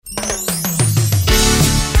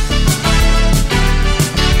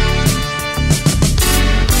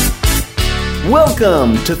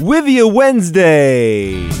Welcome to Wivia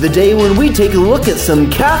Wednesday, the day when we take a look at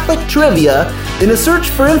some Catholic trivia in a search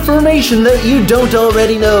for information that you don't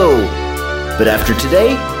already know. But after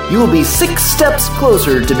today, you will be 6 steps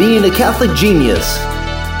closer to being a Catholic genius.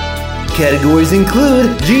 Categories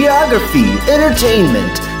include geography,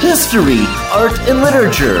 entertainment, history, art and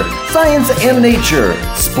literature, science and nature,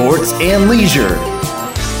 sports and leisure.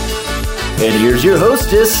 And here's your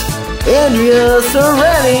hostess, Andrea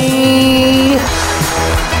Serrani.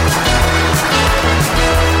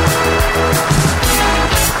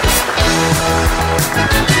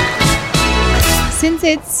 Since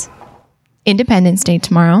it's Independence Day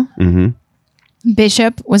tomorrow,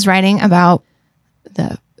 Bishop was writing about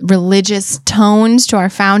the religious tones to our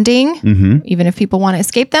founding. Even if people want to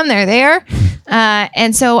escape them, they're there.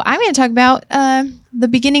 And so I'm going to talk about the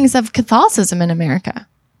beginnings of Catholicism in America.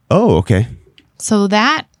 Oh, okay. So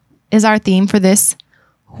that is our theme for this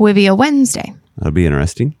Wivia Wednesday. That'll be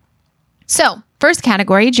interesting. So, first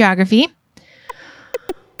category, geography.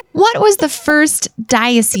 What was the first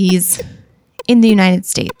diocese in the United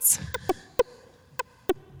States?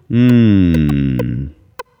 The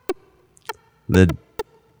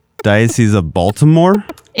Diocese of Baltimore?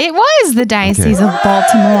 It was the Diocese of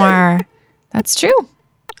Baltimore. That's true.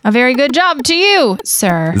 A very good job to you,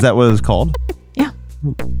 sir. Is that what it was called? Yeah.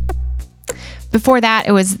 Before that,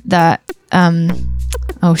 it was the,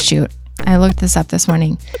 oh shoot, I looked this up this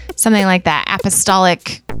morning. Something like that,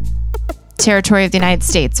 Apostolic Territory of the United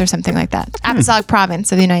States or something like that. Apostolic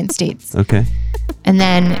Province of the United States. Okay. And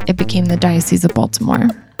then it became the Diocese of Baltimore,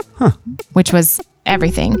 which was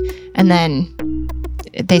everything. And then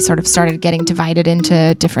they sort of started getting divided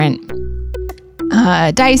into different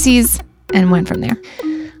dioceses and went from there.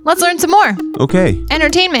 Let's learn some more. Okay.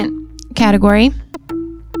 Entertainment category.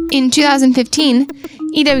 In 2015,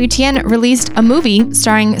 EWTN released a movie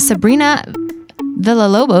starring Sabrina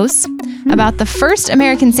Villalobos about the first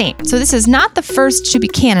American saint. So this is not the first to be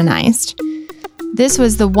canonized. This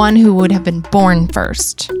was the one who would have been born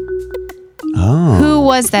first. Oh. Who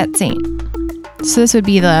was that saint? So this would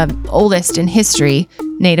be the oldest in history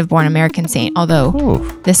native-born American saint, although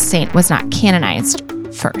this saint was not canonized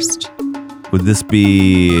first. Would this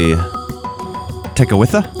be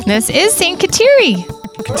Tecawitha? This is Saint Kateri.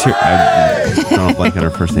 I don't know if I like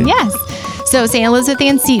her first name. Yes. So St. Elizabeth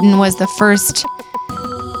Ann Seton was the first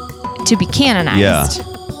to be canonized. Yeah.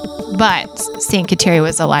 But St. Kateri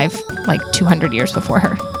was alive like 200 years before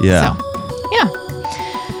her. Yeah. So,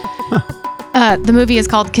 yeah. The movie is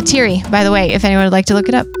called Kateri, by the way, if anyone would like to look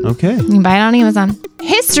it up. Okay. You can buy it on Amazon.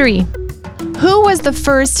 History. Who was the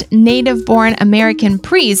first native-born American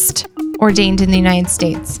priest ordained in the United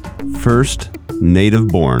States? First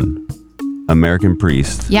native-born American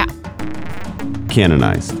priest. Yeah.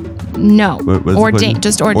 Canonized. No. What was the ordained. question?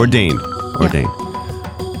 Just ordained. Ordained.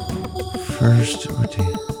 First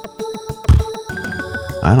ordained.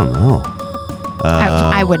 I don't know.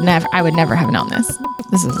 I would never have known this.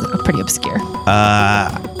 This is pretty obscure.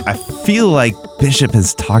 I feel like Bishop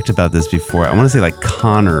has talked about this before. I want to say like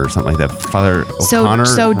Connor or something like that. Father O'Connor.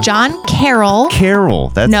 So John Carroll. Carroll.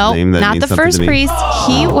 That's the name that not means the something first to me. priest.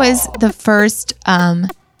 He was the first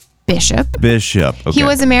bishop. Bishop. Okay. He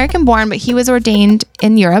was American born, but he was ordained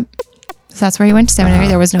in Europe. So that's where he went to seminary.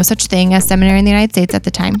 There was no such thing as seminary in the United States at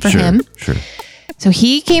the time for him. Sure. So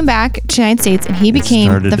he came back to the United States and he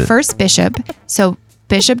became the first bishop. So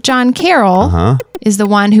Bishop John Carroll is the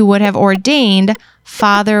one who would have ordained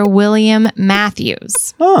Father William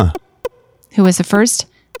Matthews, who was the first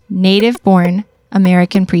native-born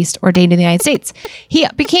American priest ordained in the United States. He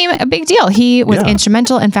became a big deal. He was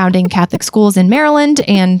instrumental in founding Catholic schools in Maryland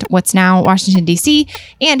and what's now Washington, D.C.,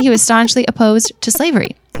 and he was staunchly opposed to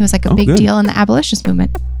slavery. He was like a big deal in the abolitionist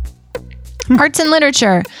movement. Arts and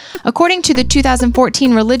literature. According to the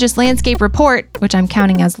 2014 Religious Landscape Report, which I'm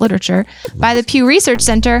counting as literature, by the Pew Research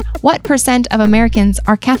Center, what % of Americans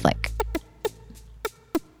are Catholic?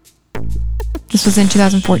 This was in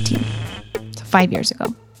 2014, so 5 years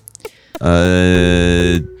ago.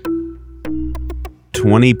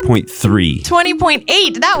 20.3.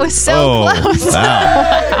 20.8. That was so close.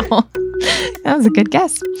 Wow. Wow. That was a good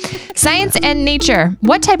guess. Science and nature.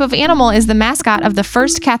 What type of animal is the mascot of the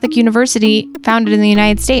first Catholic university founded in the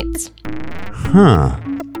United States?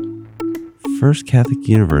 First Catholic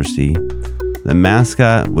university. The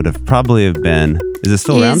mascot would have probably have been. Is it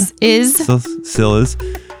still around? Still is.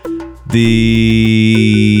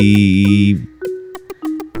 The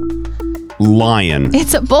lion.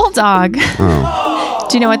 It's a bulldog. Oh.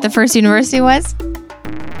 Do you know what the first university was?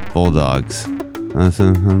 Bulldogs.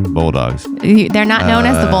 Bulldogs. They're not known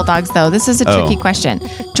as the Bulldogs, though. This is a tricky question.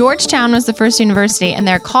 Georgetown was the first university, and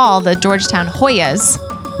they're called the Georgetown Hoyas.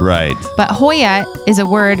 Right. But Hoya is a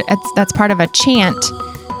word that's part of a chant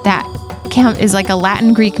that is like a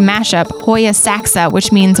Latin-Greek mashup, Hoya Saxa,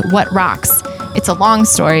 which means what rocks. It's a long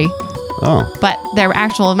story. Oh. But their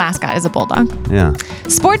actual mascot is a bulldog. Yeah.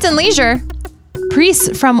 Sports and leisure.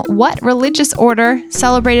 Priests from what religious order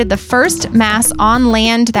celebrated the first mass on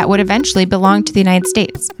land that would eventually belong to the United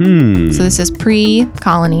States? So this is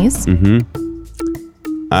pre-colonies.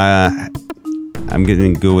 I'm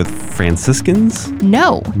going to go with Franciscans?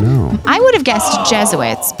 No. I would have guessed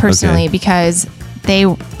Jesuits, personally, because they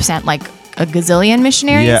sent like a gazillion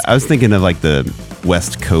missionaries. Yeah, I was thinking of like the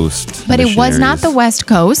West Coast But it was not the West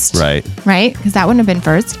Coast. Right. Right? Because that wouldn't have been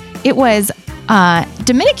first. It was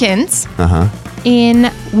Dominicans in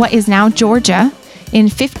what is now Georgia in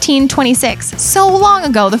 1526. So long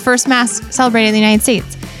ago, the first mass celebrated in the United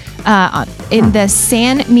States. In the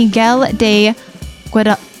San Miguel de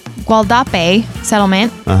Gualdape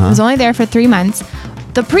settlement. It was only there for 3 months.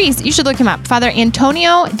 The priest, you should look him up, Father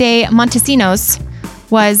Antonio de Montesinos,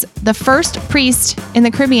 was the first priest in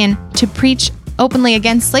the Caribbean to preach openly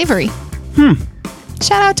against slavery.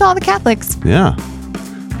 Shout out to all the Catholics. Yeah.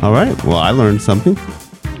 All right. Well, I learned something.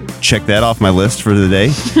 Check that off my list for the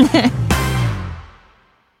day.